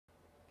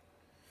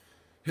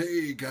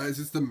Hey guys,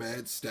 it's the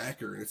Mad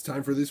Stacker, and it's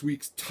time for this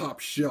week's Top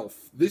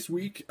Shelf. This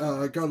week,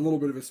 got a little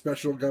bit of a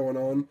special going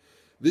on.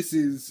 This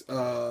is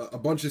a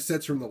bunch of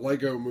sets from the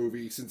Lego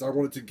movie, since I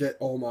wanted to get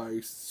all my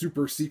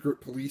super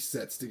secret police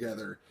sets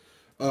together.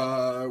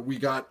 We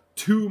got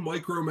two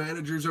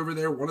micromanagers over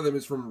there. One of them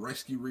is from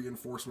Rescue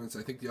Reinforcements.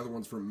 I think the other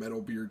one's from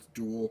MetalBeard's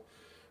Duel.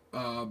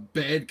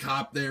 Bad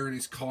cop there in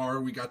his car.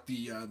 We got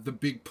the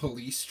big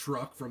police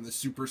truck from the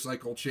Super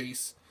Cycle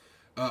Chase.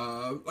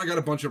 I got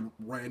a bunch of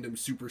random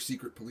super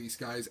secret police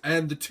guys,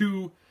 and the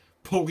two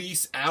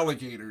police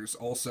alligators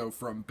also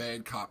from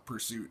Bad Cop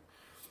Pursuit.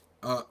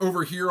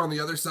 Over here on the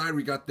other side,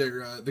 we got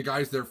the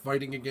guys they're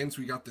fighting against.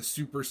 We got the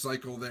super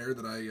cycle there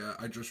that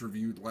I just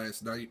reviewed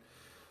last night.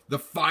 The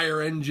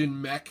fire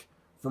engine mech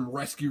from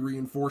Rescue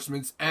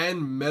Reinforcements,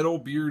 and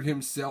MetalBeard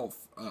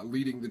himself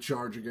leading the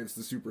charge against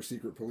the super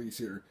secret police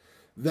here.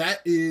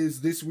 That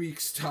is this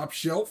week's Top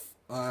Shelf.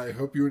 I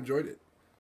hope you enjoyed it.